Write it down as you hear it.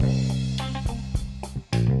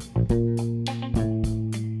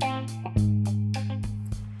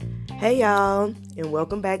Hey y'all, and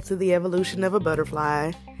welcome back to the Evolution of a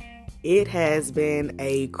Butterfly. It has been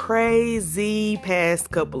a crazy past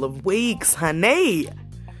couple of weeks, honey.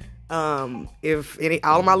 All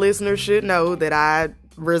of my listeners should know that I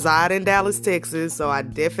reside in Dallas, Texas, so I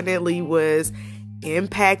definitely was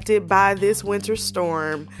impacted by this winter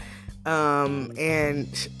storm.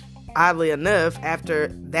 And oddly enough, after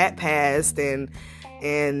that passed and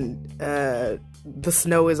the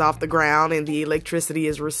snow is off the ground and the electricity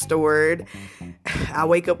is restored, I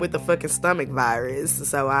wake up with the fucking stomach virus.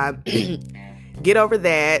 So I get over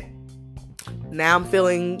that. Now I'm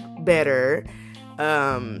feeling better.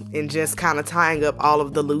 And just kind of tying up all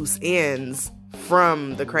of the loose ends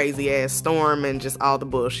from the crazy ass storm and just all the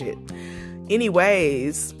bullshit.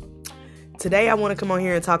 Anyways, today I want to come on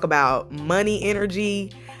here and talk about money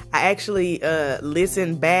energy. I actually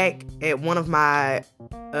listened back at one of my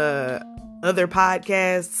other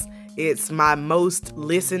podcasts. It's my most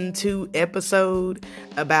listened to episode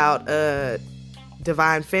about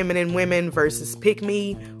divine feminine women versus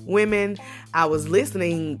pick-me women. I was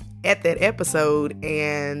listening at that episode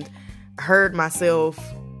and heard myself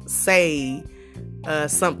say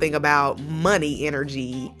something about money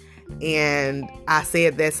energy, and I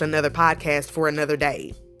said that's another podcast for another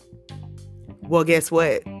day. Well, guess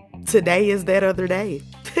what? Today is that other day.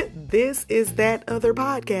 This is that other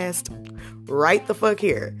podcast right the fuck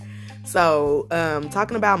here. So,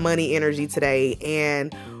 talking about money energy today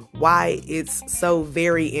and why it's so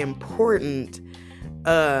very important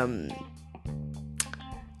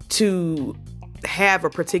to have a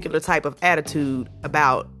particular type of attitude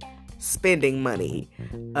about spending money,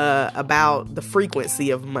 about the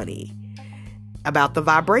frequency of money, about the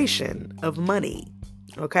vibration of money.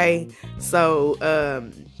 Okay? So,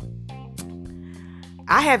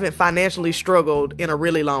 I haven't financially struggled in a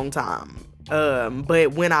really long time.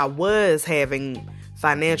 But when I was having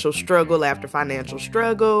financial struggle after financial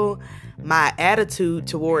struggle, my attitude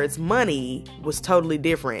towards money was totally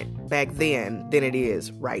different back then than it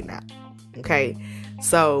is right now. Okay?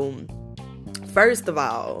 So, first of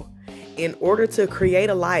all, in order to create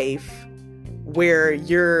a life where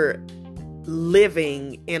you're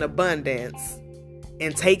living in abundance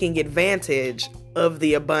and taking advantage of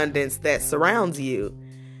the abundance that surrounds you,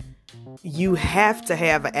 you have to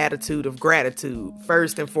have an attitude of gratitude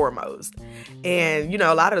first and foremost. And,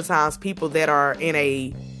 a lot of the times people that are in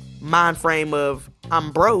a mind frame of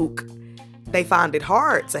I'm broke, they find it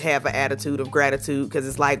hard to have an attitude of gratitude because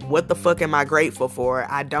it's like, what the fuck am I grateful for?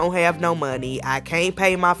 I don't have no money. I can't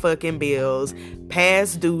pay my fucking bills,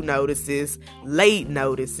 past due notices, late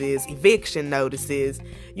notices, eviction notices,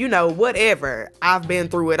 whatever. I've been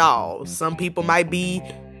through it all. Some people might be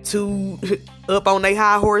too up on their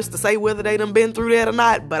high horse to say whether they done been through that or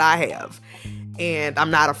not, but I have. And I'm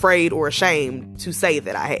not afraid or ashamed to say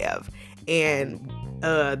that I have. And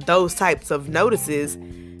those types of notices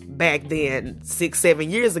back then, 6-7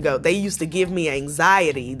 years ago, they used to give me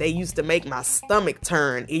anxiety. They used to make my stomach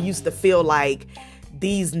turn. It used to feel like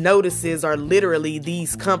these notices are literally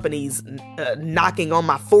these companies knocking on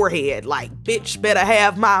my forehead like, bitch, better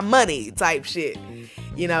have my money type shit,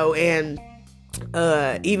 and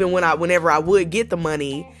even whenever I would get the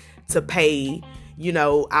money to pay,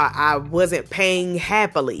 I wasn't paying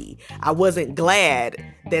happily. I wasn't glad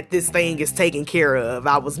that this thing is taken care of.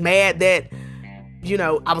 I was mad that,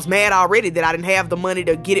 I was mad already that I didn't have the money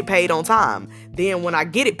to get it paid on time. Then when I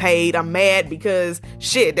get it paid, I'm mad because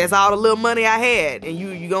shit, that's all the little money I had. And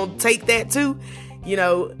you gonna take that too?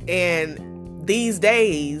 And these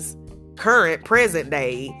days, present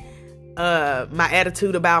day, my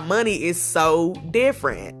attitude about money is so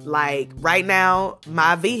different. Like right now,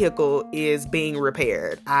 my vehicle is being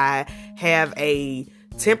repaired. I have a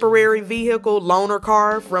temporary vehicle loaner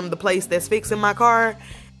car from the place that's fixing my car,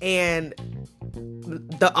 and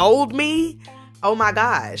the old me, oh my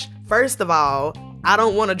gosh. First of all, I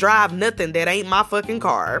don't want to drive nothing that ain't my fucking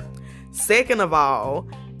car. Second of all,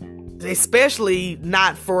 especially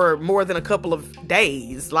not for more than a couple of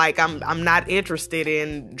days. Like I'm not interested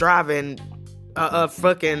in driving a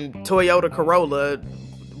fucking Toyota Corolla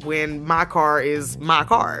when my car is my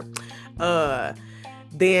car.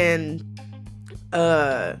 Then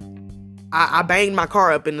I banged my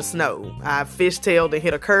car up in the snow. I fishtailed and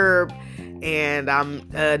hit a curb, and I'm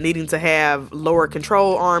needing to have lower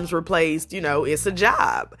control arms replaced. It's a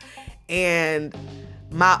job. And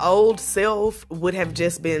my old self would have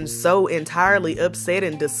just been so entirely upset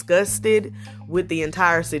and disgusted with the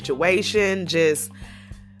entire situation.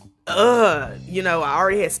 I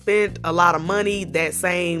already had spent a lot of money that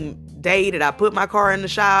same day that I put my car in the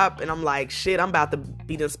shop, and I'm like, shit, I'm about to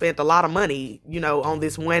be done spent a lot of money, on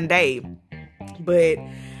this one day. But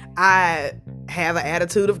I have an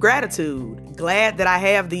attitude of gratitude. Glad that I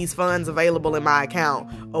have these funds available in my account.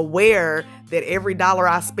 Aware that every dollar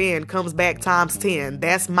I spend comes back times 10.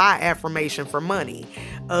 That's my affirmation for money.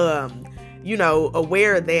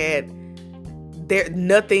 Aware that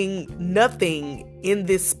nothing in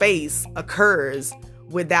this space occurs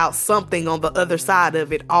without something on the other side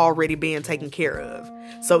of it already being taken care of.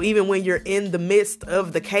 So even when you're in the midst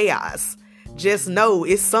of the chaos, just know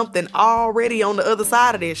it's something already on the other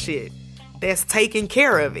side of this shit that's taking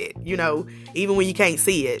care of it, even when you can't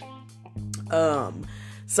see it.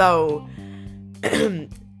 So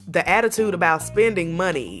the attitude about spending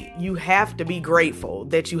money, you have to be grateful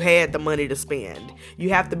that you had the money to spend. You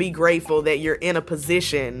have to be grateful that you're in a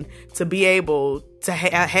position to be able to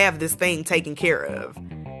have this thing taken care of,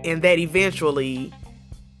 and that eventually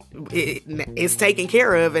it's taken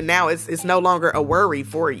care of, and now it's no longer a worry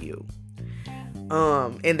for you.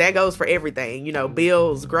 And that goes for everything,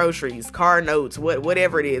 bills, groceries, car notes,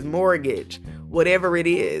 whatever it is, mortgage, whatever it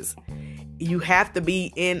is. You have to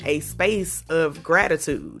be in a space of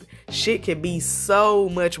gratitude. Shit can be so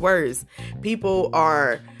much worse. People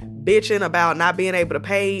are bitching about not being able to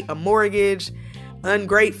pay a mortgage,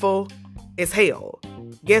 ungrateful as hell.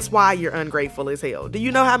 Guess why you're ungrateful as hell? Do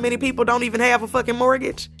you know how many people don't even have a fucking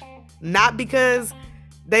mortgage? Not because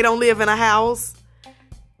they don't live in a house.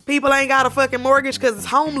 People ain't got a fucking mortgage because it's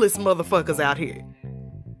homeless motherfuckers out here.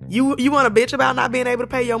 You want to bitch about not being able to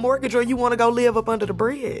pay your mortgage, or you want to go live up under the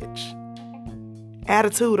bridge?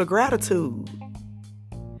 Attitude of gratitude.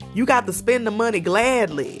 You got to spend the money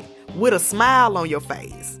gladly, with a smile on your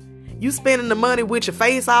face. You spending the money with your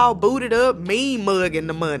face all booted up, mean mugging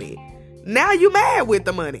the money. Now you mad with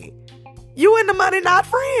the money. You and the money not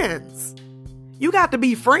friends. You got to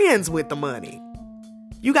be friends with the money.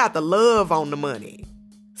 You got to love on the money.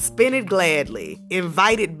 Spend it gladly.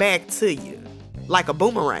 Invite it back to you like a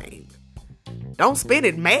boomerang. Don't spend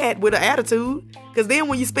it mad with an attitude, because then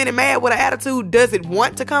when you spend it mad with an attitude, does it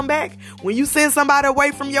want to come back? When you send somebody away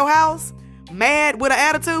from your house mad with an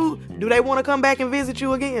attitude, do they want to come back and visit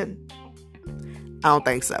you again? I don't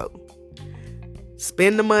think so.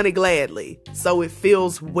 Spend the money gladly so it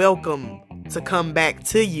feels welcome to come back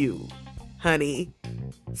to you, honey.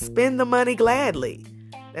 Spend the money gladly.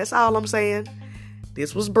 That's all I'm saying.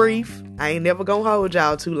 This was brief. I ain't never gonna hold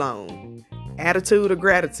y'all too long. Attitude of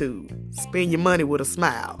gratitude. Spend your money with a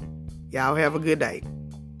smile. Y'all have a good day.